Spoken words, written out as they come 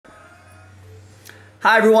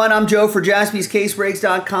Hi everyone, I'm Joe for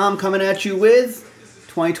JaspysCaseBreaks.com coming at you with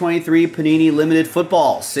 2023 Panini Limited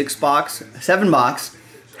Football 7-box,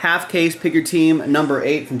 half case, pick your team, number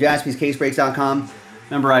 8 from JaspysCaseBreaks.com.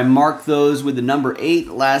 Remember, I marked those with the number 8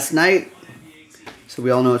 last night, so we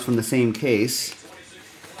all know it's from the same case.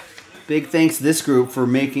 Big thanks to this group for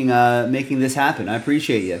making this happen. I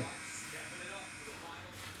appreciate you.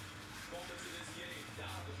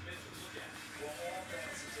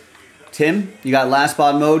 Tim, you got last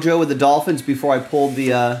spot mojo with the Dolphins before I pulled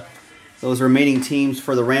the those remaining teams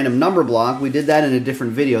for the random number block. We did that in a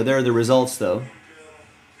different video. There are the results, though.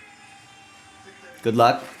 Good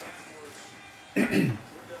luck.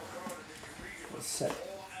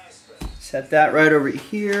 Set that right over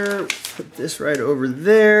here. Put this right over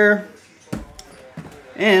there.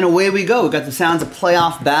 And away we go. We got the sounds of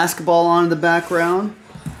playoff basketball on in the background.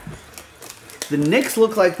 The Knicks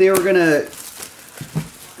look like they were going to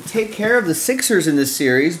take care of the Sixers in this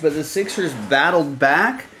series, but the Sixers battled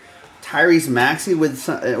back. Tyrese Maxey with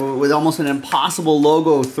almost an impossible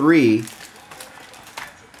logo 3.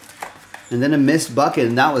 And then a missed bucket,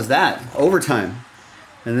 and that was that. Overtime.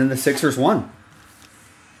 And then the Sixers won.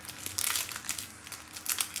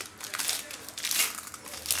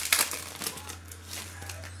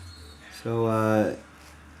 So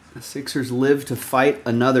the Sixers live to fight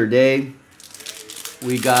another day.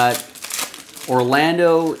 We got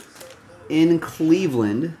Orlando in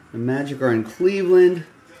Cleveland. The Magic are in Cleveland.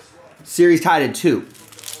 Series tied at 2.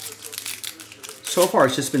 So far,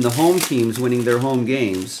 it's just been the home teams winning their home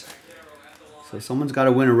games. So someone's got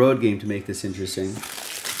to win a road game to make this interesting.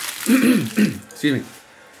 Excuse me.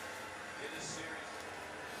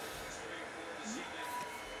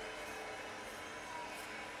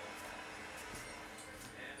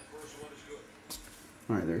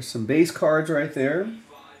 All right, there's some base cards right there.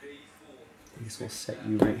 I guess we'll set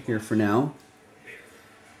you right here for now.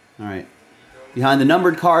 All right. Behind the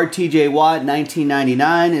numbered card, T.J. Watt,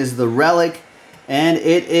 1999, is the relic. And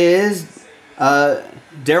it is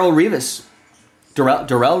Darrell Revis. Darrell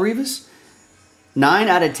Revis? 9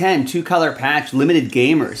 out of 10, 2-color patch, limited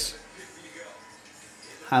gamers.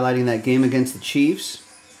 Highlighting that game against the Chiefs.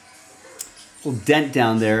 A little dent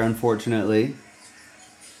down there, unfortunately.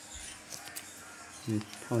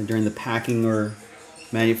 Probably during the packing or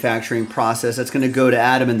manufacturing process. That's going to go to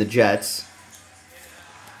Adam and the Jets.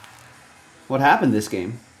 What happened this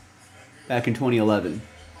game back in 2011?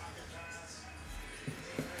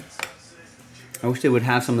 I wish they would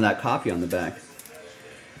have some of that copy on the back.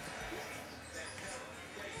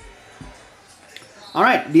 All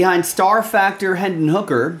right, behind Star Factor Hendon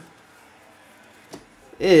Hooker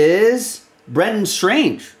is Brenton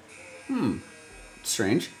Strange.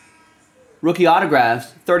 Strange. Rookie autographs,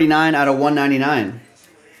 39 out of 199.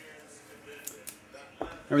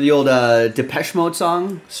 Remember the old Depeche Mode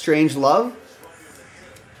song, Strange Love?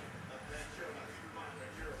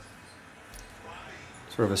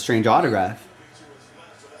 Sort of a strange autograph.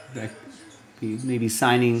 Maybe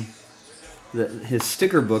signing his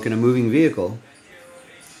sticker book in a moving vehicle.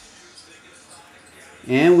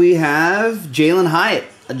 And we have Jalen Hyatt,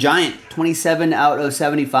 a Giant, 27 out of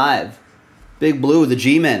 75. Big Blue, the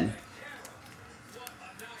G-Men.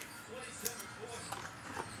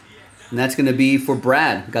 And that's going to be for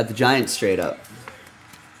Brad. Got the Giants straight up.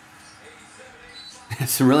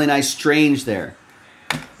 Some really nice Strange there.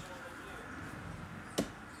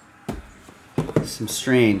 Some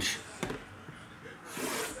Strange.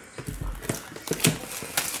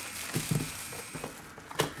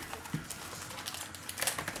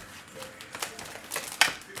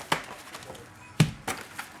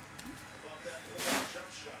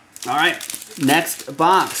 All right, next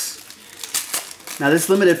box. Now this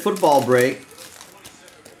limited football break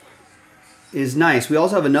is nice. We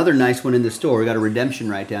also have another nice one in the store. We got a redemption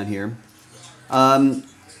right down here.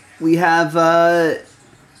 We have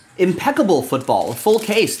Impeccable Football, a full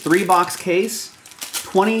case, 3-box case,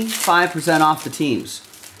 25% off the teams.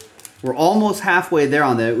 We're almost halfway there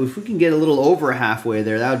on that. If we can get a little over halfway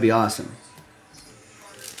there, that would be awesome.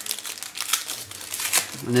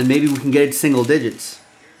 And then maybe we can get it to single digits.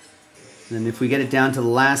 And then if we get it down to the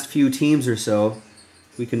last few teams or so,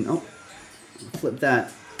 we can, flip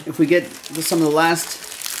that. If we get to some of the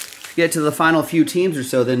last, get to the final few teams or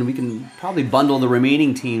so, then we can probably bundle the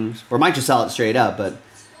remaining teams, or might just sell it straight up, but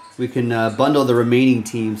we can bundle the remaining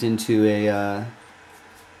teams into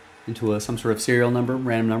some sort of serial number,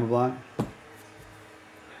 random number block.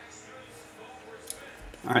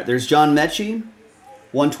 All right, there's John Mechie,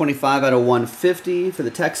 125 out of 150 for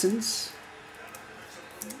the Texans.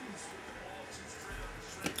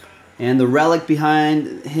 And the relic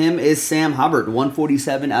behind him is Sam Hubbard,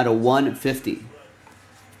 147 out of 150.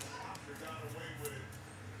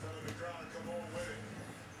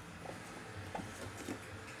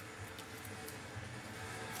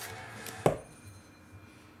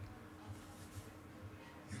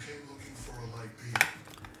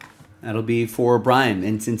 That'll be for Brian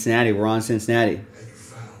in Cincinnati. We're on Cincinnati.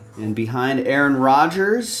 And behind Aaron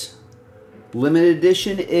Rodgers, limited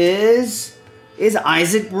edition is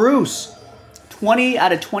Isaac Bruce. 20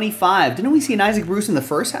 out of 25. Didn't we see an Isaac Bruce in the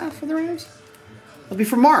first half for the Rams? That'll be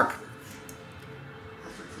for Mark.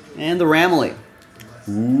 And the Ramley.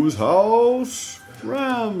 Whose house?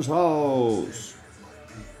 Rams house.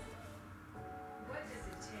 What does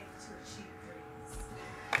it take to achieve greatness?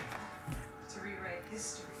 To rewrite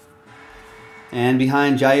history. And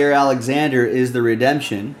behind Jair Alexander is the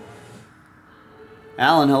redemption.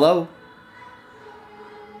 Alan, hello.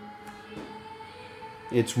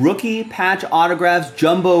 It's rookie patch autographs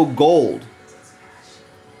jumbo gold.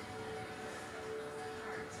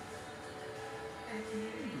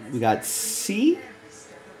 We got CL,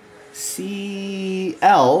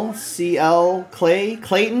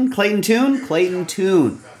 Clayton Tune.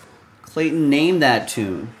 Clayton named that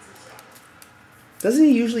tune. Doesn't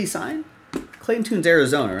he usually sign? Clayton Tune's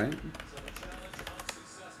Arizona, right?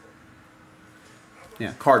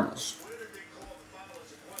 Yeah, Cardinals.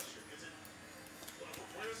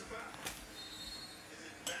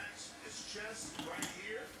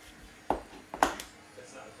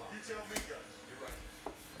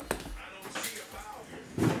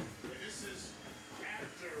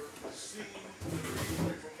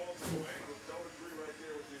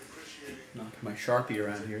 Knocking my Sharpie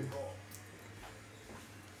around here.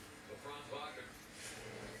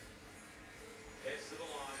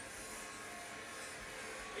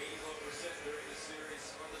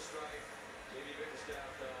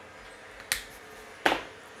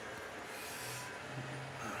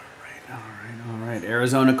 All right.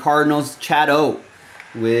 Arizona Cardinals, Chad O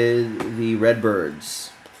with the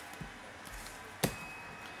Redbirds.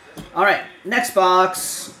 All right, next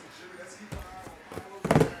box.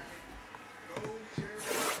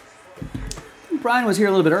 Brian was here a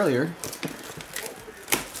little bit earlier.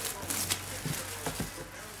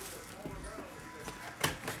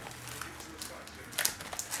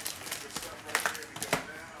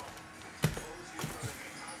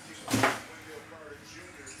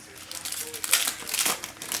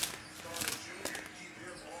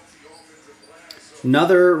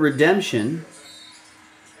 Another redemption.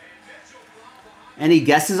 Any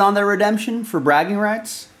guesses on their redemption for bragging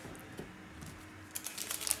rights?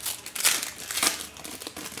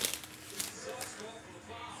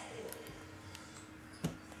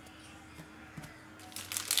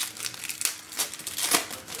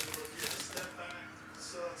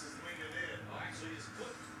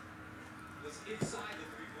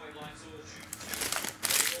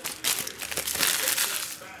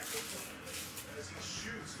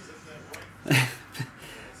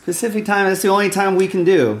 Pacific time, that's the only time we can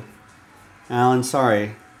do. Alan,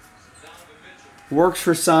 sorry. Works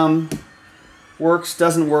for some,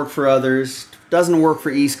 doesn't work for others, doesn't work for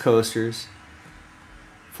East Coasters.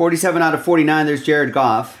 47 out of 49, there's Jared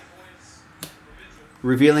Goff.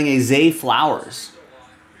 Revealing a Zay Flowers.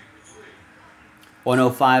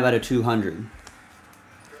 105 out of 200.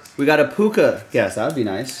 We got a Puka guess, that would be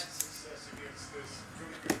nice.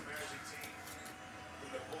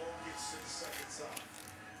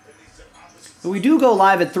 We do go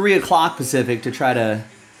live at 3 o'clock Pacific to try to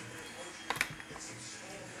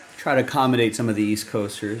accommodate some of the East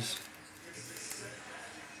Coasters.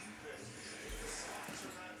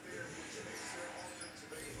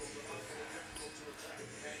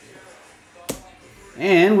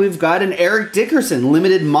 And we've got an Eric Dickerson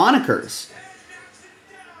limited monikers.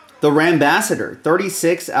 The Rambassador,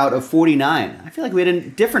 36 out of 49. I feel like we had a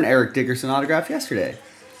different Eric Dickerson autograph yesterday.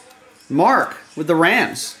 Mark with the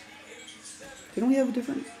Rams. Didn't we have a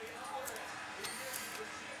different?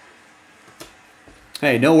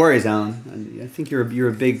 Hey, no worries, Alan. I think you're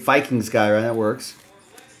a big Vikings guy, right? That works.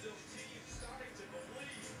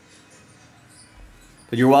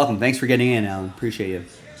 But you're welcome. Thanks for getting in, Alan. Appreciate you.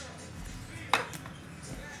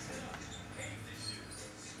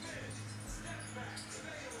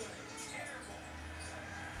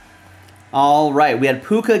 All right, we had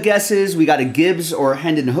Puka guesses. We got a Gibbs or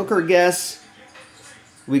Hendon Hooker guess.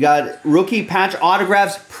 We got rookie patch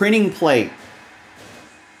autographs printing plate.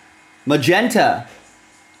 Magenta.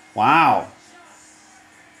 Wow.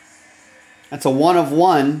 That's a 1 of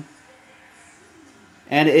 1.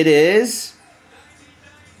 And it is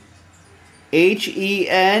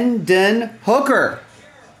Hendon Hooker.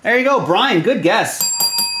 There you go, Brian. Good guess.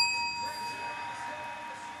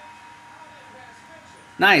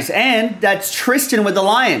 Nice. And that's Tristan with the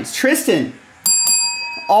Lions. Tristan.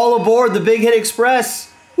 All aboard the Big Hit Express.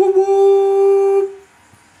 Woo woo.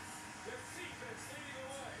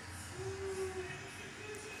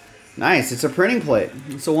 Nice. It's a printing plate.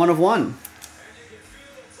 It's a 1 of 1.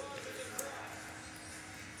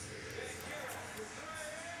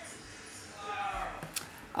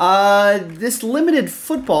 This limited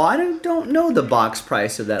football, I don't know the box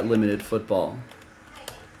price of that limited football.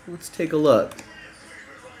 Let's take a look.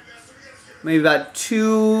 Maybe about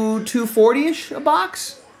 $240-ish a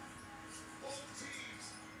box.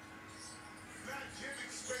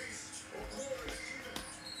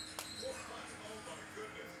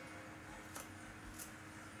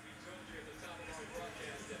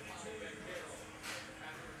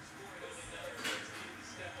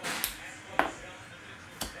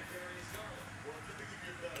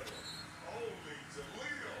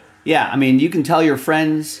 Yeah, I mean, you can tell your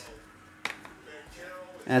friends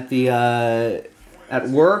at the at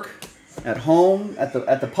work, at home, at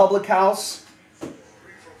the public house.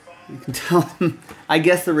 You can tell them, I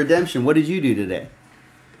guess the redemption. What did you do today?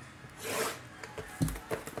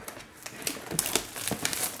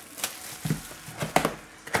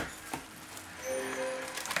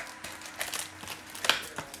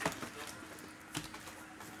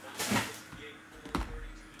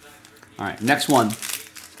 All right, next one.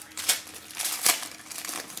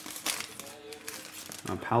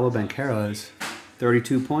 Paolo Banchero has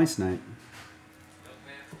 32 points tonight.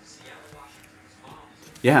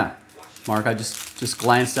 Yeah, Mark, I just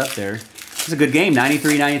glanced up there. It's a good game,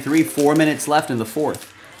 93-93, 4 minutes left in the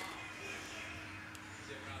fourth.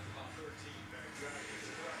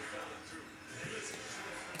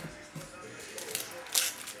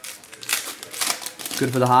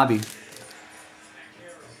 Good for the hobby.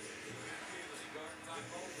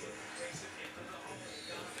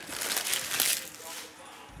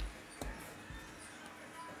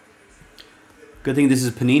 Good thing this is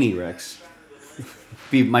Panini, Rex.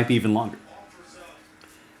 Might be even longer.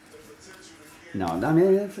 No, I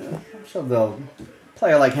mean, I'm sure they'll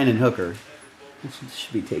player like Hendon Hooker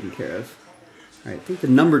should be taken care of. All right, I think the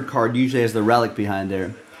numbered card usually has the relic behind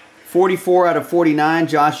there. 44 out of 49.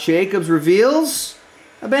 Josh Jacobs reveals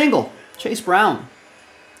a Bengal, Chase Brown.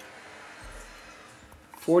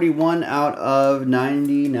 41 out of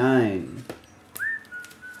 99.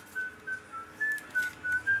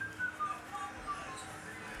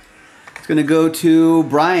 It's going to go to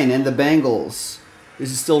Brian and the Bengals.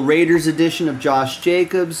 This is still Raiders edition of Josh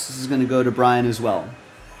Jacobs. This is going to go to Brian as well.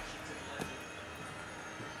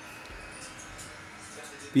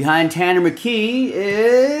 Behind Tanner McKee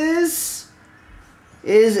is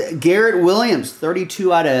Garrett Williams.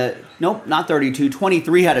 32 out of, nope, not 32,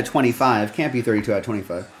 23 out of 25. Can't be 32 out of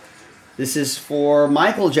 25. This is for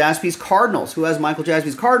Michael Jaspy's Cardinals. Who has Michael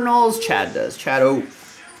Jaspy's Cardinals? Chad does. Chad O.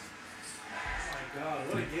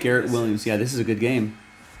 Garrett Williams. Yeah, this is a good game.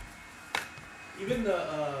 Even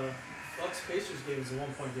the Bucks-Pacers game is a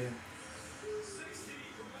one-point game.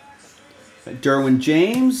 Derwin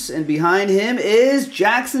James, and behind him is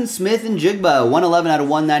Jackson Smith and Jigba. 111 out of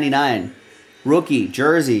 199. Rookie,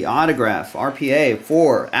 jersey, autograph, RPA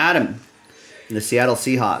for Adam and the Seattle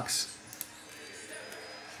Seahawks.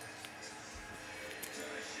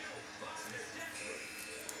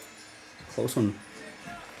 Close one.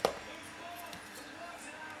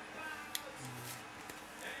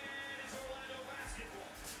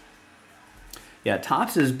 Yeah,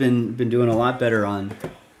 Topps has been doing a lot better on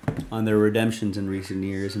their redemptions in recent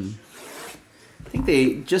years, and I think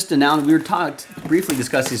they just announced. We were briefly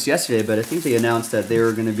discussed this yesterday, but I think they announced that they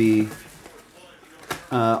were going to be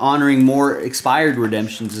honoring more expired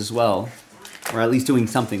redemptions as well, or at least doing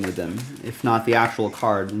something with them, if not the actual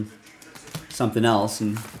card, and something else.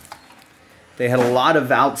 And they had a lot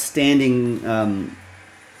of outstanding,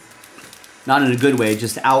 not in a good way,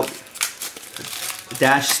 just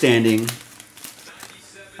standing.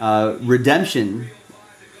 Redemption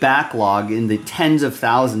backlog in the tens of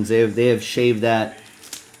thousands. They have shaved that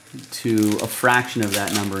to a fraction of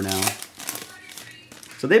that number now.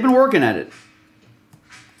 So they've been working at it,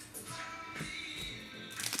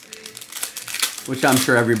 which I'm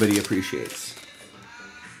sure everybody appreciates.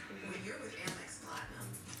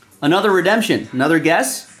 Another redemption. Another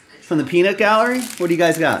guess from the Peanut Gallery. What do you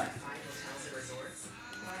guys got?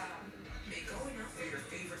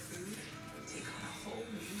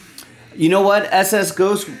 You know what, SS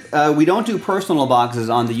Ghost, we don't do personal boxes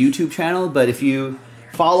on the YouTube channel, but if you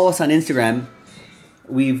follow us on Instagram,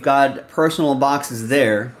 we've got personal boxes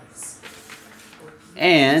there.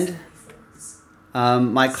 And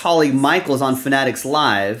my colleague Michael is on Fanatics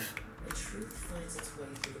Live,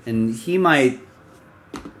 and he might,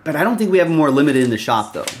 but I don't think we have more limited in the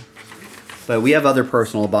shop though. But we have other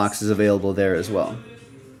personal boxes available there as well.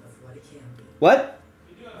 What?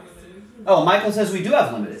 Oh, Michael says we do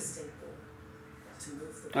have limited.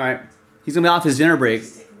 All right. He's going to be off his dinner break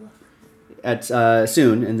at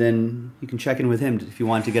soon, and then you can check in with him if you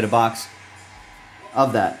want to get a box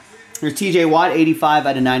of that. Here's TJ Watt, 85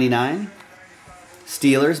 out of 99.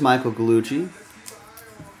 Steelers, Michael Gallucci.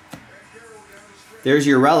 There's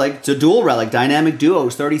your relic. It's a dual relic. Dynamic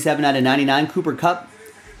Duos, 37 out of 99. Cooper Kupp,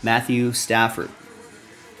 Matthew Stafford.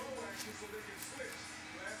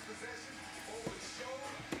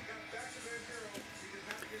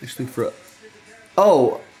 Actually,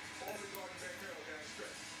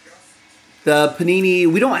 the Panini,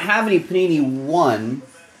 we don't have any Panini 1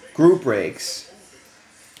 group breaks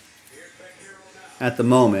at the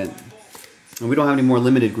moment. And we don't have any more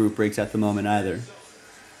limited group breaks at the moment either.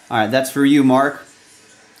 All right, that's for you, Mark.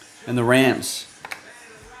 And the Rams.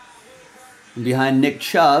 And behind Nick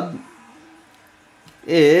Chubb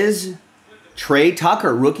is Trey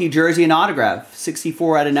Tucker, rookie jersey and autograph,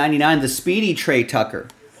 64 out of 99. The speedy Trey Tucker.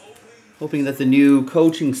 Hoping that the new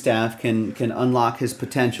coaching staff can unlock his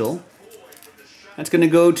potential. That's going to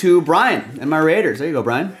go to Brian and my Raiders. There you go,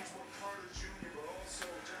 Brian.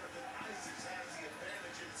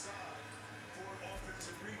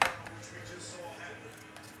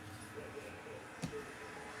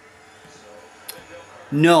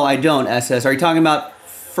 No, I don't, SS. Are you talking about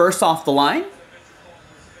first off the line?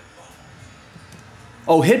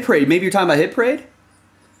 Oh, Hit Parade. Maybe you're talking about Hit Parade?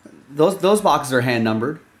 Those boxes are hand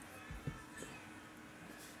numbered.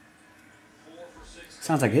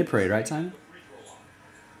 Sounds like Hit Parade, right, Simon?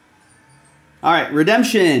 All right,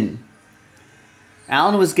 Redemption.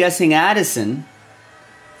 Alan was guessing Addison.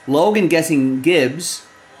 Logan guessing Gibbs.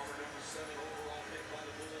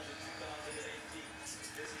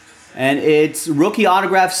 And it's rookie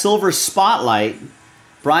autograph silver spotlight.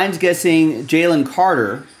 Brian's guessing Jalen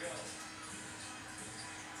Carter.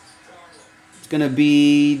 It's going to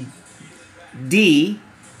be D,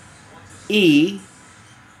 E,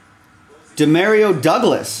 Demario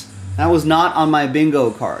Douglas. That was not on my bingo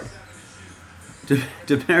card.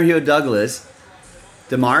 Demario Douglas.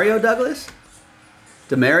 Demario Douglas?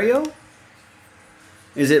 Demario?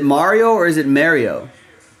 Is it Mario or is it Mario?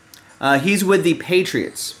 He's with the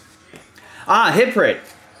Patriots. Ah, Hit Parade.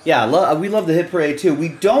 Yeah, we love the Hit Parade too. We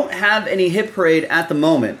don't have any Hit Parade at the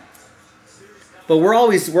moment, but we're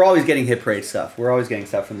always getting Hit Parade stuff. We're always getting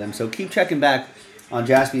stuff from them. So keep checking back on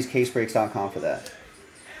JaspysCaseBreaks.com for that.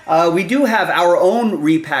 We do have our own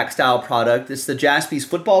repack style product. It's the Jaspys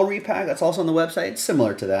Football Repack. That's also on the website. It's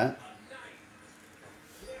similar to that.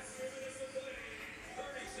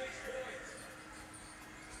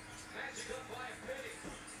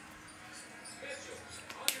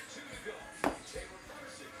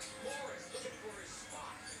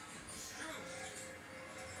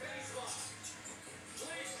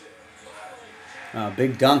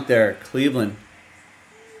 Big dunk there, Cleveland.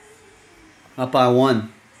 Up by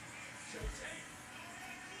 1.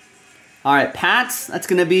 All right, Pats, that's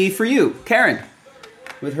going to be for you. Karen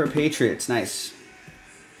with her Patriots. Nice.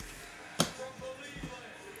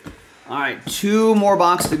 All right, 2 more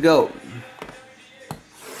boxes to go.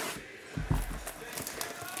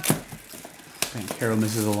 And Carol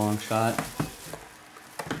misses a long shot.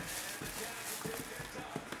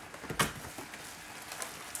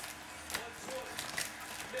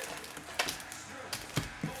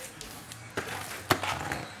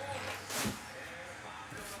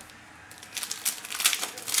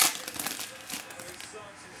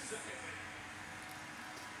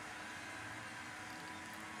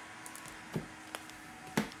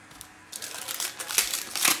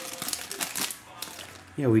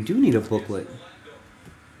 Yeah, we do need a booklet.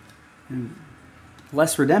 And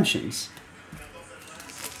less redemptions.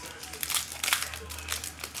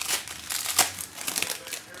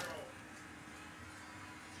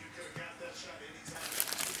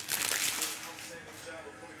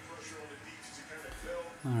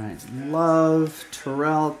 All right, Love,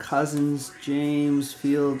 Terrell, Cousins, James,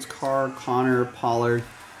 Fields, Carr, Connor, Pollard,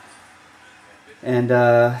 and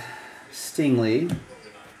Stingley.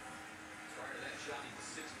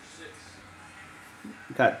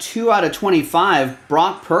 Got 2 out of 25.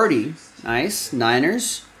 Brock Purdy. Nice.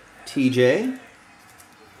 Niners. TJ.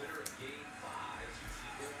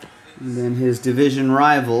 And then his division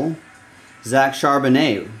rival, Zach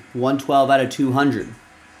Charbonnet. 112 out of 200.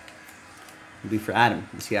 Will be for Adam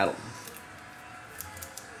in Seattle.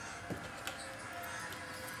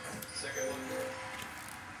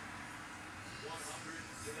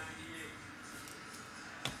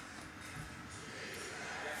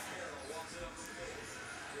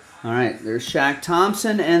 All right, there's Shaq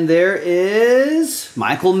Thompson, and there is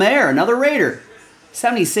Michael Mayer, another Raider.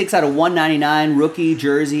 76 out of 199, rookie,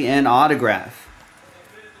 jersey, and autograph.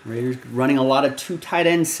 Raiders running a lot of 2 tight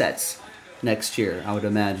end sets next year, I would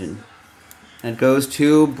imagine. That goes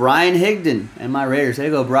to Brian Higdon and my Raiders. There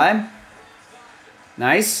you go, Brian.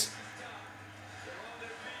 Nice.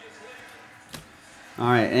 All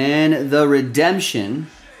right, and the redemption.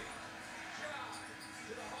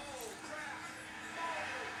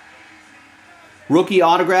 Rookie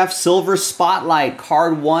autograph, silver spotlight,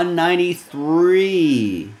 card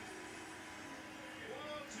 193.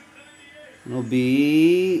 It'll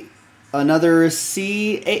be another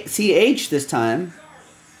CH this time.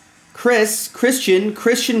 Christian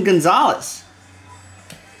Gonzalez.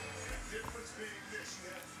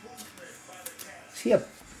 Is he a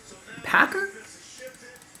Packer?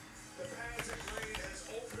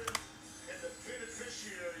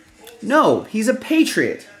 No, he's a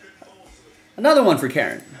Patriot. Another one for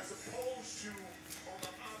Karen.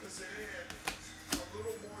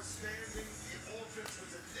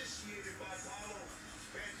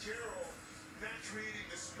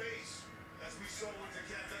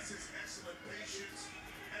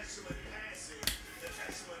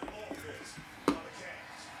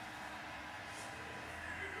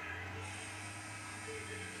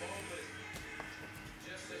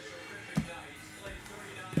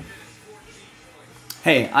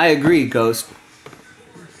 Hey, I agree, Ghost.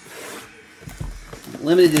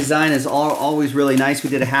 Limited design is always really nice. We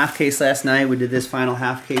did a half case last night. We did this final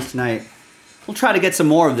half case tonight. We'll try to get some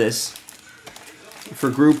more of this for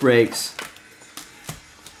group breaks.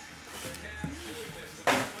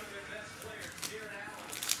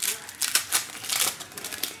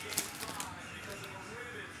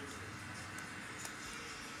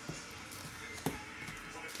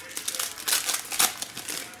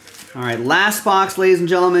 All right, last box, ladies and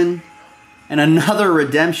gentlemen, and another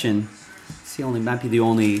redemption. Might be the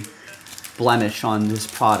only blemish on this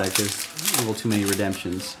product. There's a little too many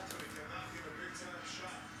redemptions.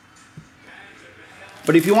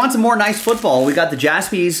 But if you want some more nice football, we got the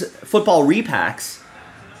Jaspy's football repacks.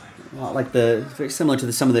 Very similar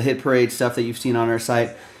to some of the Hit Parade stuff that you've seen on our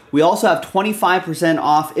site. We also have 25%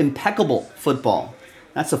 off Impeccable football.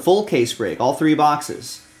 That's a full case break, all 3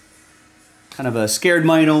 boxes. Kind of a scared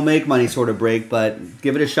money don't make money sort of break, but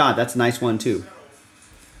give it a shot. That's a nice one too.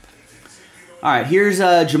 All right, here's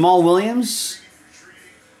Jamal Williams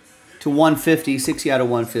to 150, 60 out of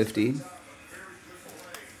 150.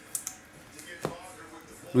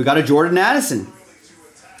 We got a Jordan Addison.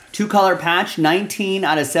 2-color patch, 19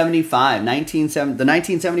 out of 75. The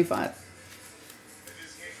 1975.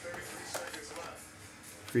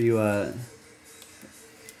 For you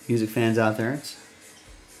music fans out there.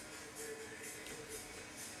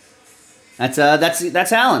 That's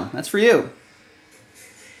Alan. That's for you.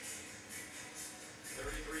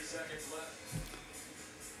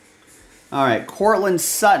 All right, Cortland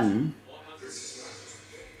Sutton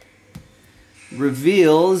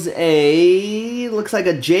reveals looks like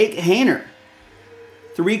a Jake Haener.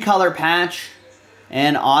 3-color patch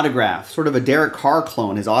and autograph. Sort of a Derek Carr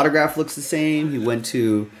clone. His autograph looks the same. He went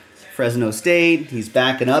to Fresno State. He's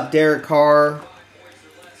backing up Derek Carr.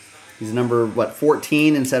 He's number,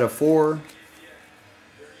 14 instead of 4.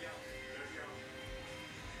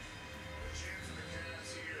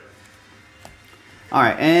 All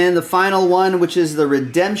right, and the final one, which is the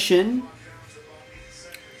redemption.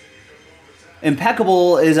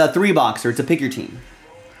 Impeccable is a 3-boxer. It's a pick your team.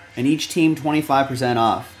 And each team 25%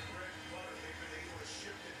 off.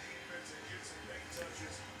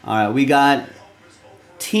 All right, we got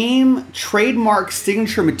team trademark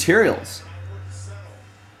signature materials.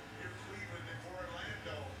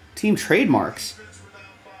 Team trademarks?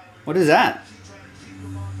 What is that?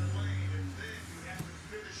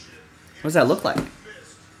 What does that look like?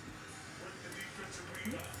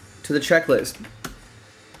 To the checklist.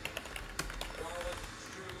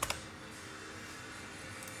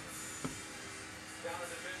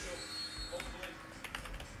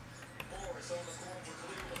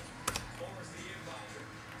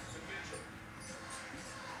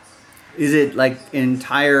 Is it like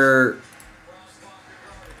entire...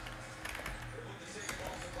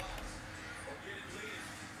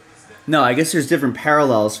 No, I guess there's different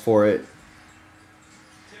parallels for it.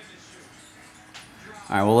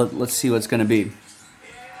 All right, well, let's see what it's going to be.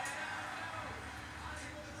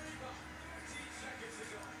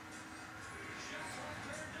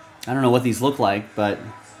 I don't know what these look like, but...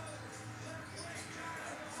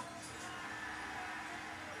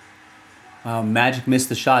 Wow, Magic missed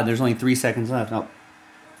the shot. There's only 3 seconds left. Oh.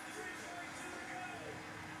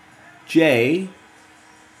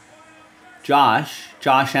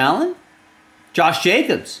 Josh Allen? Josh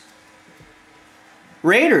Jacobs.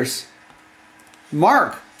 Raiders.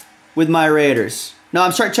 Mark with my Raiders. No,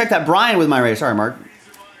 I'm sorry. Check that. Brian with my Raiders. Sorry, Mark.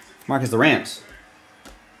 Mark is the Rams.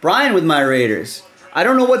 Brian with my Raiders. I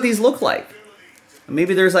don't know what these look like.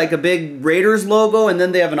 Maybe there's like a big Raiders logo and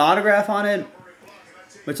then they have an autograph on it.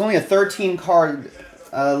 But it's only a 13 card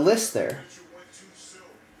list there.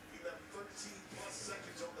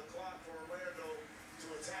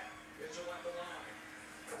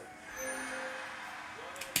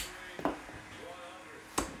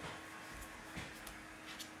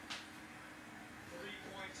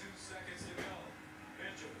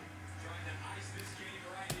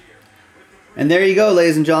 And there you go,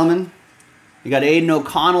 ladies and gentlemen. You got Aiden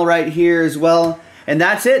O'Connell right here as well. And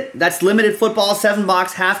that's it. That's limited football,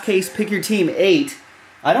 7-box, half case, pick your team, 8.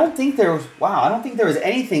 I don't think there was, wow, I don't think there was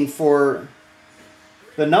anything for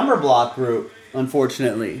the number block group,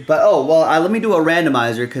 unfortunately. But, oh, well, let me do a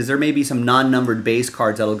randomizer because there may be some non-numbered base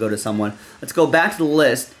cards that'll go to someone. Let's go back to the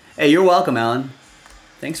list. Hey, you're welcome, Alan.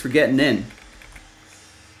 Thanks for getting in.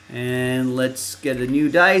 And let's get a new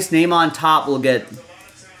dice. Name on top, we'll get...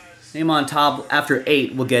 Name on top, after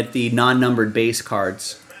 8, we'll get the non-numbered base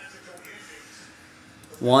cards.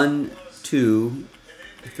 1, 2,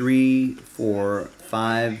 3, 4,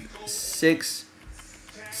 5, 6,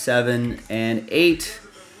 7, and 8.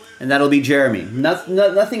 And that'll be Jeremy.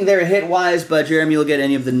 Nothing there hit-wise, but Jeremy will get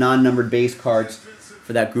any of the non-numbered base cards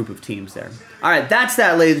for that group of teams there. All right, that's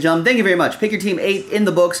that, ladies and gentlemen. Thank you very much. Pick your team 8 in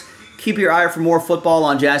the books. Keep your eye out for more football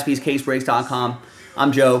on jaspyscasebreaks.com.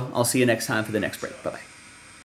 I'm Joe. I'll see you next time for the next break. Bye-bye.